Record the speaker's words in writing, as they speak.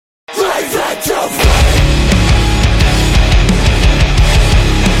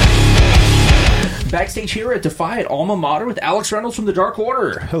Backstage here at Defiant Alma Mater with Alex Reynolds from the Dark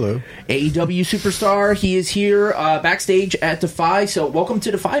Order. Hello. AEW superstar. He is here backstage at Defy. So welcome to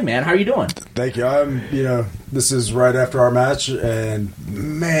Defy, man. How are you doing? Thank you. This is right after our match, and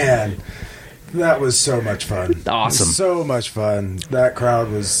man, that was so much fun. Awesome. So much fun. That crowd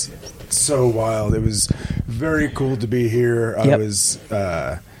was so wild. It was very cool to be here. Yep.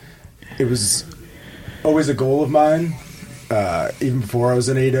 It was always a goal of mine, even before I was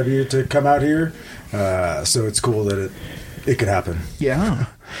in AEW, to come out here. So it's cool that it could happen. Yeah.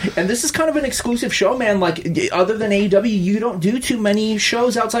 And this is kind of an exclusive show, man. Like, other than AEW, you don't do too many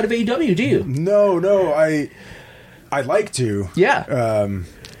shows outside of AEW, do you? No. I'd like to. Yeah.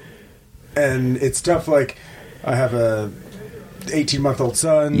 And it's tough. Like, I have a 18-month-old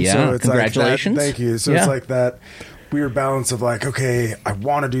son. Yeah, so it's congratulations. Like that. Thank you. So it's like that weird balance of like, okay, I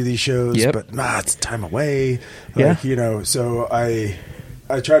want to do these shows, but it's time away. Like, so I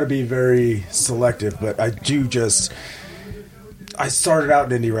try to be very selective, but I started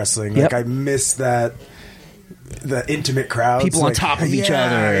out in indie wrestling. Like, I miss the intimate crowds. People on top of each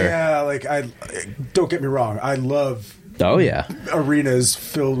other. Yeah, like, don't get me wrong. I love arenas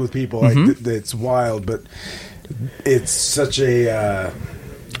filled with people. Like, it's wild, but it's such a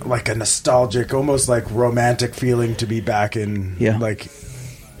like a nostalgic, almost like romantic feeling to be back in like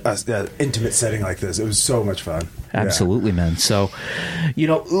an intimate setting like this. It was so much fun. Absolutely, man. So,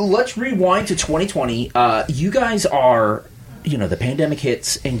 let's rewind to 2020. You guys are, the pandemic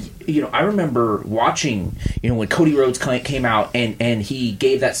hits, and, I remember watching, when Cody Rhodes came out and he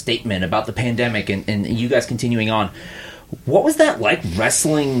gave that statement about the pandemic and you guys continuing on. What was that like,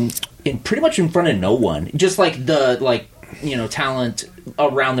 wrestling pretty much in front of no one? Just like talent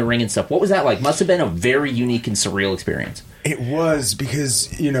around the ring and stuff. What was that like? Must have been a very unique and surreal experience. It was, because,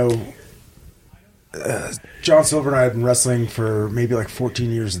 John Silver and I had been wrestling for maybe like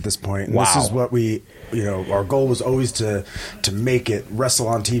 14 years at this point. And this is what we, our goal was always to make it, wrestle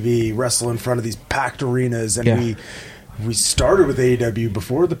on TV, wrestle in front of these packed arenas. And we started with AEW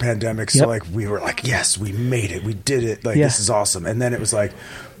before the pandemic. So like, we were like, yes, we made it. We did it. Like, this is awesome. And then it was like,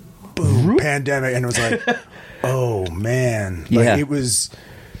 boom, pandemic. And it was like, oh man. Like, it was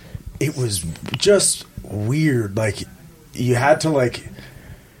just weird. Like, you had to like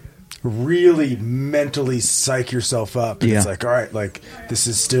really mentally psych yourself up. And it's like, all right, like, this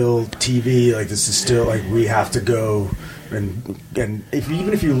is still TV. Like, this is still like, we have to go. And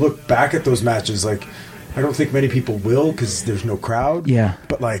even if you look back at those matches, like, I don't think many people will, because there's no crowd. Yeah.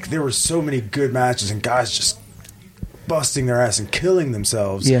 But like, there were so many good matches and guys just busting their ass and killing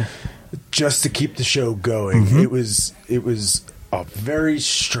themselves. Just to keep the show going. It was a very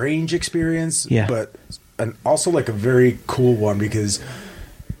strange experience, but also like a very cool one, because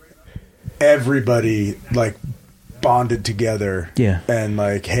everybody like bonded together. And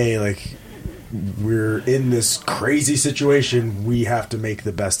like, hey, like, we're in this crazy situation, we have to make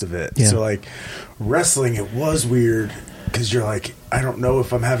the best of it. So like, wrestling, it was weird, because you're like, I don't know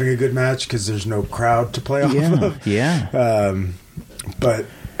if I'm having a good match, because there's no crowd to play off of. But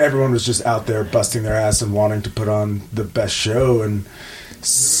everyone was just out there busting their ass and wanting to put on the best show, and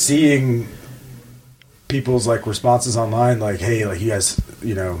seeing people's like responses online, like, hey, like, you guys,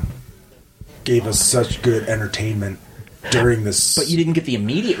 gave us such good entertainment during this. But you didn't get the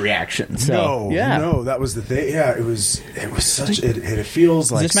immediate reaction. So. No, that was the thing. Yeah, it was such. It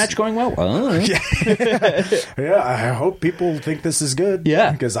feels like, is this match going well? I hope people think this is good.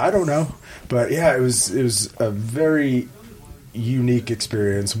 Because I don't know, but it was a very unique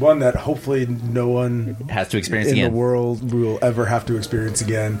experience, one that hopefully no one has to experience in again. The world will ever have to experience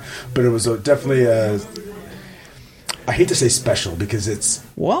again. But it was definitely I hate to say special, because it's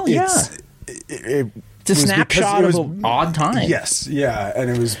a snapshot of an odd time. Yes, and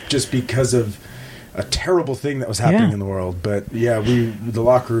it was just because of a terrible thing that was happening in the world. But the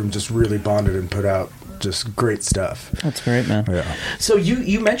locker room just really bonded and put out just great stuff. That's great, man. So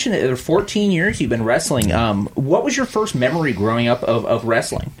you mentioned it, 14 years you've been wrestling. What was your first memory growing up of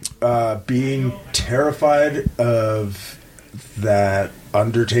wrestling? Being terrified of that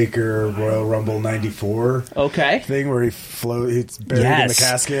Undertaker Royal Rumble 94 thing where he's buried in the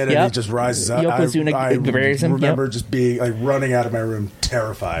casket and he just rises up. I remember just being like running out of my room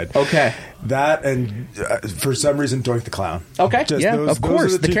terrified. That, and for some reason Doink the Clown. Of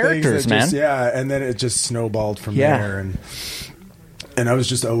course, the characters, man. And then it just snowballed from there, and I was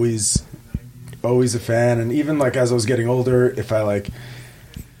just always a fan. And even like as I was getting older, if I like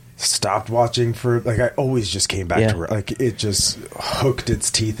stopped watching for like, I always just came back to it. Like, it just hooked its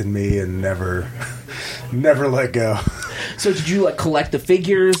teeth in me and never let go. So did you like collect the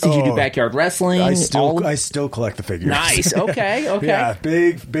figures? Did you do backyard wrestling? I still collect the figures. Nice. Okay. Yeah,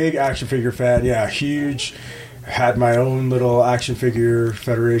 big action figure fan. Yeah, huge. Had my own little action figure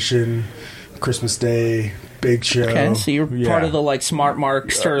federation. Christmas Day. Big show. Okay, so you're part of the like Smart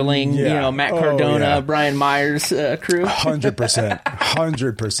Mark, Sterling, Matt Cardona, Brian Myers crew.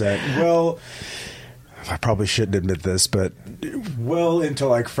 100%. Well, I probably shouldn't admit this, but well into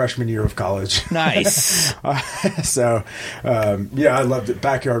like freshman year of college. Nice. So, I loved it.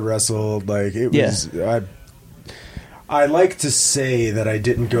 Backyard wrestled. Like it was. I like to say that I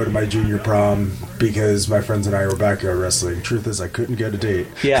didn't go to my junior prom because my friends and I were backyard wrestling. Truth is, I couldn't get a date.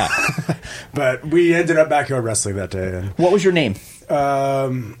 Yeah. But we ended up backyard wrestling that day. And, what was your name?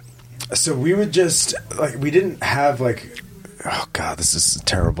 So we would just, like, we didn't have, like, oh, God, this is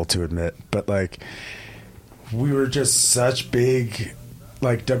terrible to admit, but, like, we were just such big,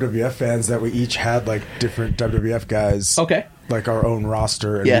 like, WWF fans that we each had, like, different WWF guys. Okay. Like our own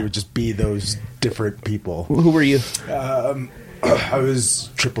roster, and we would just be those different people. Who were you? I was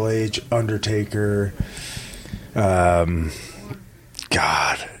Triple H, Undertaker,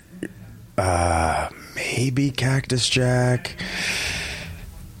 maybe Cactus Jack.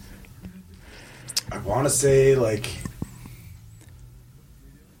 I want to say like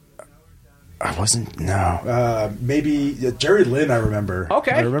I wasn't. No, maybe Jerry Lynn. I remember.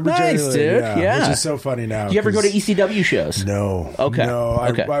 Okay, I remember nice, Jerry Lynn, dude. Yeah, which is so funny now. Do you ever go to ECW shows? No. Okay. No,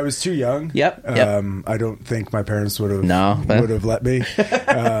 okay. I was too young. Yep. I don't think my parents would have. would have let me.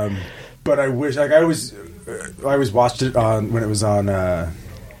 But I wish. Like I always watched it when it was on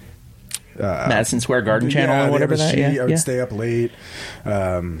Madison Square Garden channel or whatever that. I would stay up late.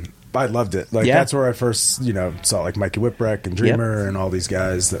 I loved it. Like that's where I first, saw like Mikey Whipwreck and Dreamer and all these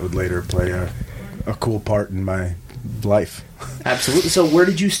guys that would later play a cool part in my life. Absolutely. So where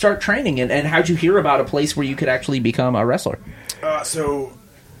did you start training and how'd you hear about a place where you could actually become a wrestler? So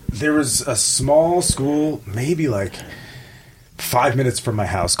there was a small school, maybe like 5 minutes from my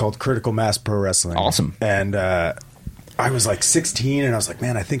house called Critical Mass Pro Wrestling. Awesome. And, I was like 16 and I was like,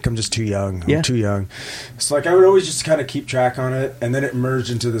 man, I think I'm just too young. I'm too young. So like I would always just kind of keep track on it. And then it merged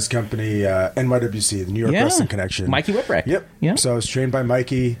into this company, NYWC, the New York Wrestling Connection. Mikey Whipwreck. Yep. Yeah. So I was trained by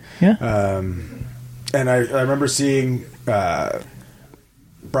Mikey. Yeah. And I remember seeing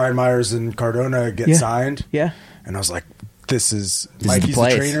Brian Myers and Cardona get signed. Yeah. And I was like, Mikey's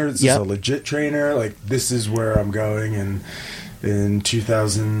the trainer. This is a legit trainer. Like this is where I'm going. And in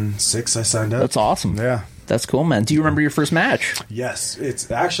 2006 I signed up. That's awesome. Yeah. That's cool, man. Do you remember your first match? Yes. It's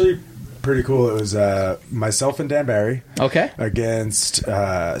actually pretty cool. It was myself and Dan Barry. Okay. Against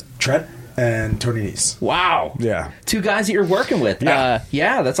Trent and Tony Nese. Wow. Yeah. Two guys that you're working with. Yeah.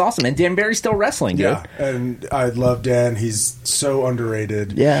 That's awesome. And Dan Barry's still wrestling, dude. Yeah. And I love Dan. He's so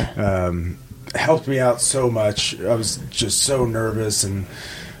underrated. Yeah. Helped me out so much. I was just so nervous. And,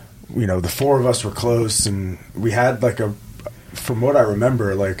 the four of us were close. And we had from what I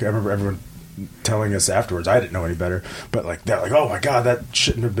remember, I remember everyone telling us afterwards, I didn't know any better, but they're like, oh my God, that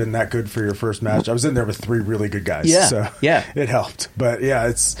shouldn't have been that good for your first match. I was in there with three really good guys. Yeah. So yeah. It helped. But yeah,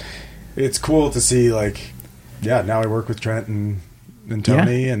 it's cool to see now I work with Trent and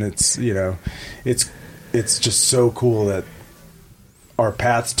Tony and it's just so cool that our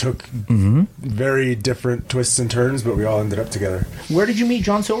paths took very different twists and turns, but we all ended up together. Where did you meet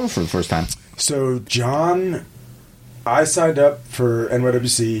John Silver for the first time? So John, I signed up for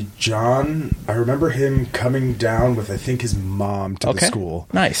NYWC. John, I remember him coming down with, I think, his mom to the school.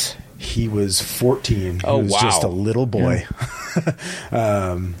 Nice. He was 14. Oh, he was just a little boy.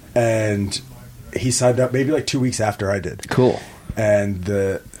 Yeah. And he signed up maybe 2 weeks after I did. Cool. And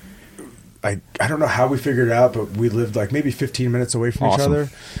I don't know how we figured it out, but we lived maybe 15 minutes away from each other.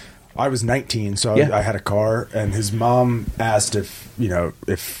 I was 19, so I had a car, and his mom asked if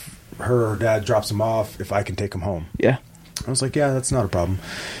her or dad drops him off, if I can take him home. Yeah. I was like, yeah, that's not a problem.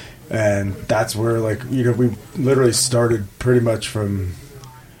 And that's where we literally started pretty much from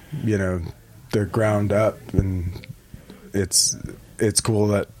the ground up, and it's cool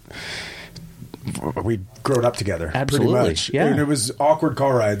that we'd grown up together. Absolutely. Pretty much. Yeah. And it was awkward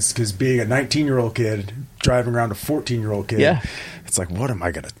car rides because being a 19-year-old kid driving around a 14-year-old kid, it's what am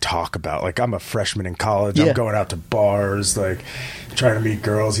I going to talk about? I'm a freshman in college. I'm going out to bars, trying to meet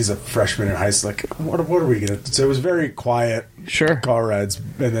girls. He's a freshman in high school. What are we going to... So it was very quiet car rides.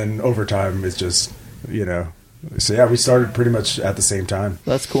 And then over time, it's just, So yeah, we started pretty much at the same time.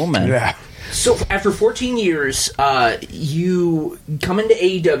 That's cool, man. Yeah. So after 14 years, you come into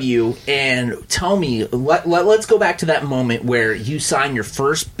AEW, and tell me, let's go back to that moment where you signed your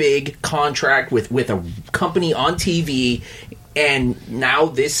first big contract with a company on TV, and now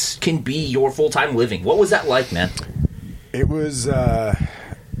this can be your full-time living. What was that like, man? It was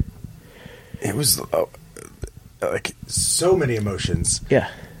like so many emotions. Yeah.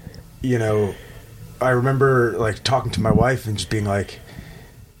 You know, I remember like talking to my wife and just being like,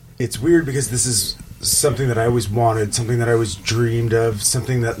 it's weird because this is something that I always wanted, something that I always dreamed of,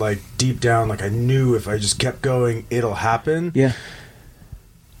 something that like deep down, like I knew if I just kept going, it'll happen. Yeah.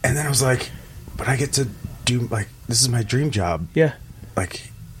 And then I was like, but I get to do like, this is my dream job. Yeah.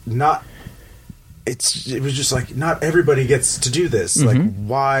 Like it was just like, not everybody gets to do this. Like,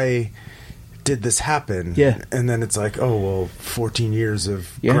 why did this happen? Yeah. And then it's like, oh, well, 14 years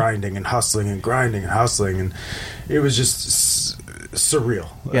of grinding and hustling and grinding and hustling. And it was just surreal.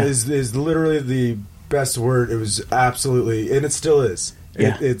 Yeah. Is literally the best word. It was absolutely, and it still is.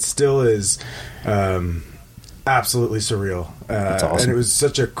 Yeah. It still is absolutely surreal. That's awesome. And it was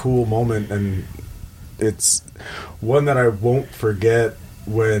such a cool moment. And it's one that I won't forget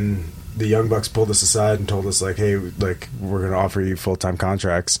when the Young Bucks pulled us aside and told us, like, hey, like, we're going to offer you full-time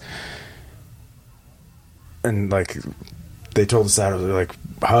contracts. And, like, they told us that. We, like,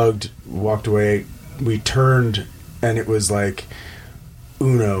 hugged, walked away. We turned, and it was, like,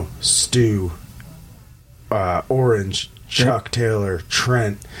 Uno, Stu, Orange, Chuck Taylor,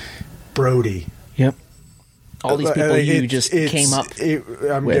 Trent, Brody. Yep. All these people you just came up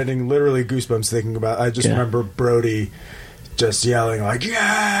I'm with. Getting literally goosebumps thinking about it. I just remember Brody just yelling like,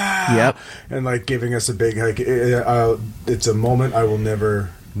 yeah! Yep. And like giving us a big, like, it's a moment I will never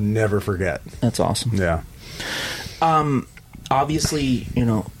forget. That's awesome. Yeah. Obviously, you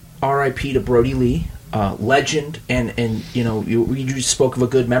know, R.I.P. to Brody Lee, legend, and you know, you just spoke of a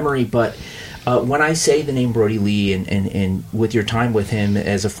good memory, but when I say the name Brody Lee and with your time with him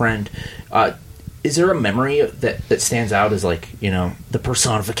as a friend, is there a memory that stands out as, like, you know, the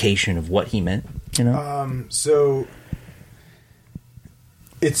personification of what he meant, you know? So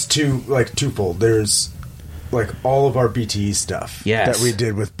it's twofold. There's like all of our BTE stuff that we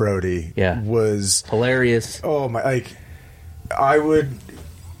did with Brody was hilarious. Oh my, like I would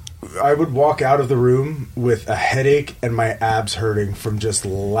walk out of the room with a headache and my abs hurting from just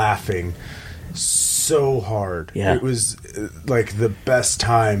laughing so hard. Yeah. It was like the best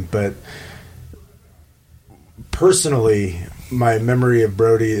time. But personally, my memory of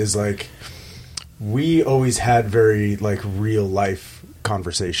Brody is like, we always had very like real life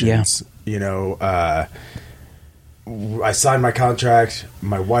conversations. You know, I signed my contract.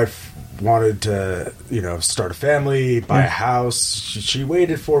 My wife wanted to, you know, start a family, buy a house. She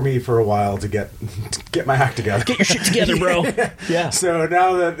waited for me for a while to get my act together. Get your shit together, bro. Yeah. So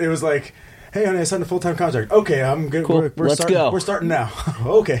now that it was like, hey, honey, I signed a full-time contract. Okay, I'm good. Cool. Let's go. We're starting now.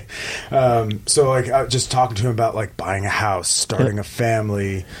 Okay. So like, just talking to him about like buying a house, starting a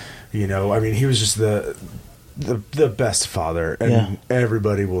family. You know, I mean, he was just the best father, and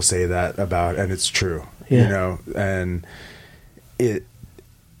everybody will say that about, and it's true. You know, and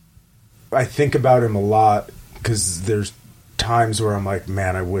I think about him a lot because there's times where I'm like,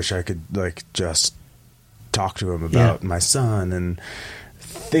 man, I wish I could like just talk to him about my son and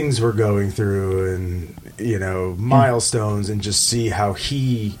things we're going through, and you know, milestones, and just see how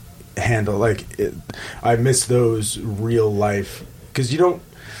he handled like it. I miss those real life because you don't.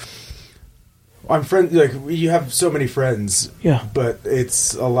 I'm friends, like, you have so many friends, but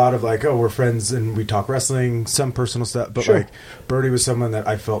it's a lot of like, oh, we're friends and we talk wrestling, some personal stuff, but like Brody was someone that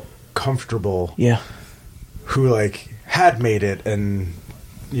I felt comfortable, who like had made it and,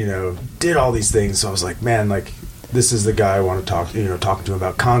 you know, did all these things. So I was like, man, like, this is the guy I want to talk to, you know, talking to him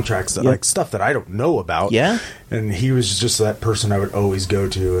about contracts, that like stuff that I don't know about. Yeah. And he was just that person I would always go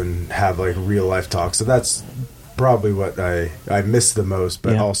to and have like real life talk. So that's probably what I miss the most,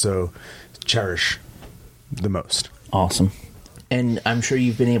 but also cherish the most. Awesome. And I'm sure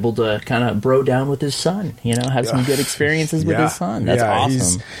you've been able to kind of bro down with his son, you know, have some good experiences with his son. That's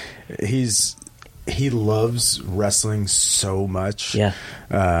awesome. He loves wrestling so much. Yeah.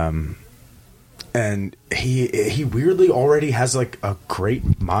 And he weirdly already has like a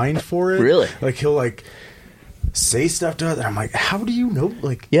great mind for it. Really? Like he'll like say stuff to us, and I'm like, how do you know?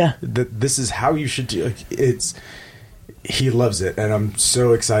 Like, that this is how you should do. Like, he loves it, and I'm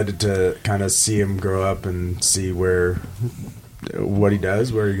so excited to kind of see him grow up and see what he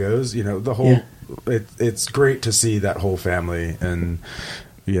does, where he goes. You know, the whole. It's great to see that whole family, and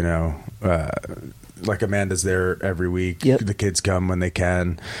you know, like Amanda's there every week. Yep. The kids come when they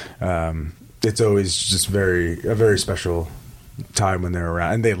can. It's always just a very special time when they're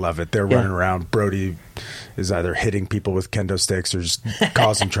around, and they love it. They're running around. Brody is either hitting people with kendo sticks or just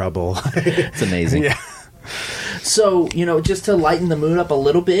causing trouble. It's amazing. Yeah. So, you know, just to lighten the mood up a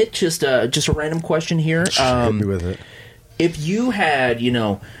little bit, just a random question here. Hit me with it. If you had, you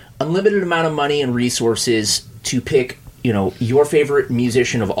know, unlimited amount of money and resources to pick, your favorite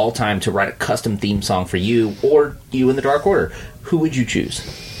musician of all time to write a custom theme song for you, or you in the Dark Order, who would you choose?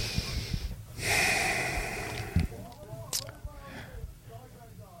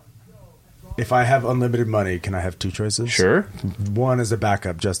 If I have unlimited money, can I have two choices? Sure. One is a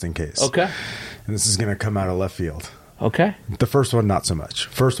backup just in case. Okay. And this is going to come out of left field. Okay. The first one, not so much.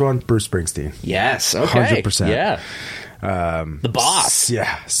 First one, Bruce Springsteen. Yes. Okay. 100%. Yeah. The boss.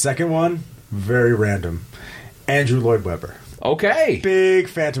 Yeah. Second one, very random. Andrew Lloyd Webber. Okay. Big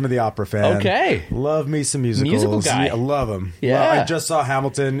Phantom of the Opera fan. Okay. Love me some musicals. Musical guy. I love them. Yeah. Well, I just saw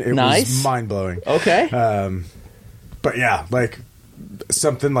Hamilton. It was mind-blowing. Okay. But yeah, like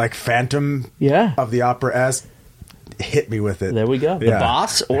something like Phantom of the Opera-esque hit me with it. There we go. The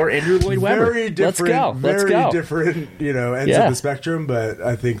boss or Andrew Lloyd Webber. Very different. Let's go. Different, ends of the spectrum, but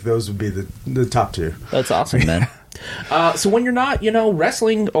I think those would be the top two. That's awesome, man. So when you're not,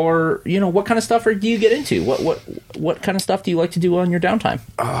 wrestling or, what kind of stuff do you get into? What kind of stuff do you like to do on your downtime?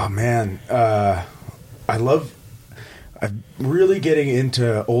 Oh, man. I'm really getting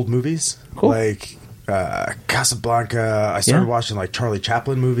into old movies. Cool. Like Casablanca. I started watching like Charlie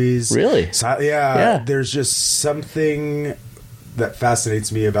Chaplin movies. Really? So, yeah. There's just something that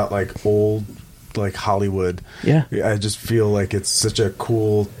fascinates me about like old, like Hollywood. Yeah. I just feel like it's such a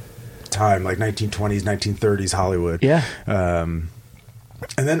cool time, like 1920s, 1930s Hollywood. Yeah. And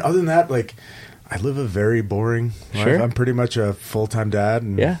then other than that, like I live a very boring life. Sure. I'm pretty much a full-time dad,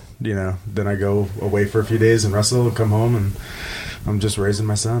 and then I go away for a few days and wrestle and come home, and I'm just raising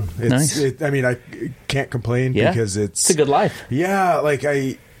my son. Nice. I can't complain because it's a good life. Yeah, like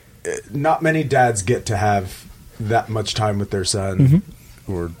not many dads get to have that much time with their son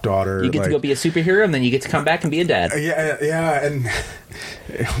or daughter. You get to go be a superhero, and then you get to come back and be a dad. Yeah, and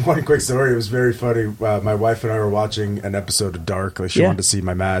one quick story. It was very funny. My wife and I were watching an episode of Dark. Like she wanted to see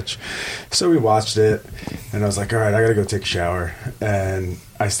my match, so we watched it. And I was like, "All right, I gotta go take a shower." And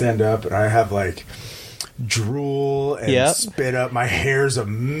I stand up, and I have like drool and spit up. My hair's a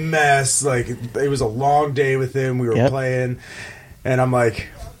mess. Like it was a long day with him. We were playing, and I'm like,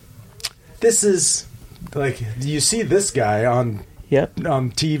 "This is like you see this guy on."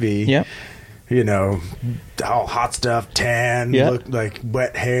 On TV, all hot stuff, tan, look like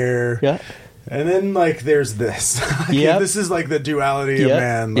wet hair, and then like there's this. This is like the duality of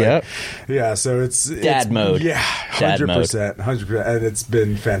man. Like, so it's dad mode. 100%, 100%, and it's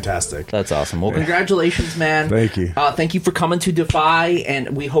been fantastic. That's awesome. Well, congratulations, man. Thank you. Thank you for coming to Defy,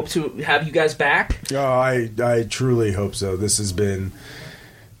 and we hope to have you guys back. Oh, I truly hope so. This has been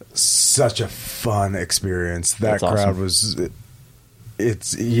such a fun experience. That crowd was.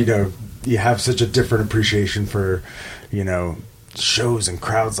 It's you have such a different appreciation for shows and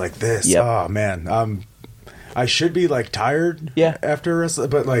crowds like this. Oh man, I should be like tired after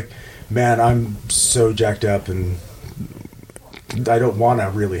wrestling, but like man, I'm so jacked up and I don't want to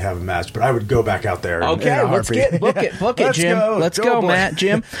really have a match, but I would go back out there. Okay, book it, Jim. Let's go, Matt,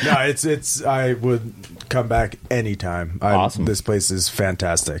 Jim. No, it's I would come back anytime. Awesome. This place is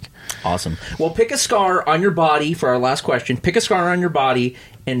fantastic. Awesome. Well, pick a scar on your body for our last question. Pick a scar on your body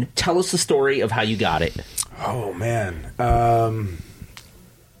and tell us the story of how you got it. Oh man,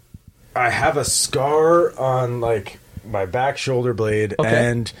 I have a scar on like my back shoulder blade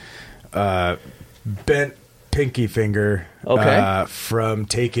and bent pinky finger from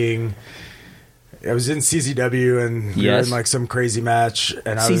taking. I was in CZW and we were in like some crazy match.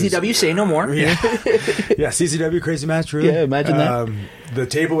 And CZW, say no more. Yeah, CZW crazy match. Really? Yeah, imagine that. The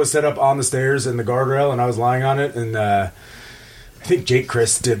table was set up on the stairs and the guardrail, and I was lying on it. And I think Jake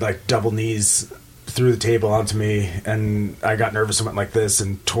Chris did like double knees through the table onto me, and I got nervous and went like this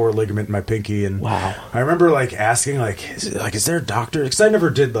and tore a ligament in my pinky. And wow, I remember like asking is there a doctor? Because I never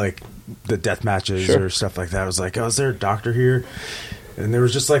did like the death matches or stuff like that. I was like, oh, is there a doctor here? And there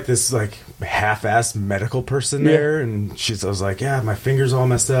was just like this like half-assed medical person there, and I was like, yeah, my finger's all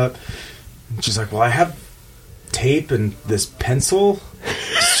messed up. And she's like, well, I have tape and this pencil.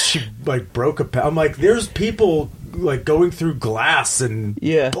 She like broke I'm like, there's people like going through glass and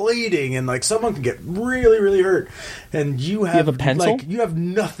bleeding, and like someone can get really, really hurt, and you have a pencil? Like you have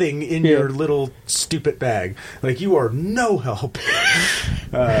nothing in your little stupid bag. Like you are no help.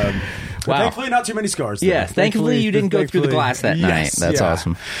 Wow. Thankfully, not too many scars. Though. Yeah, thankfully you didn't go through the glass that night. That's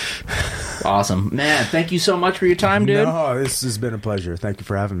awesome. Awesome. Man, thank you so much for your time, dude. No, this has been a pleasure. Thank you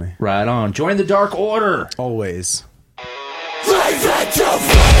for having me. Right on. Join the Dark Order. Always.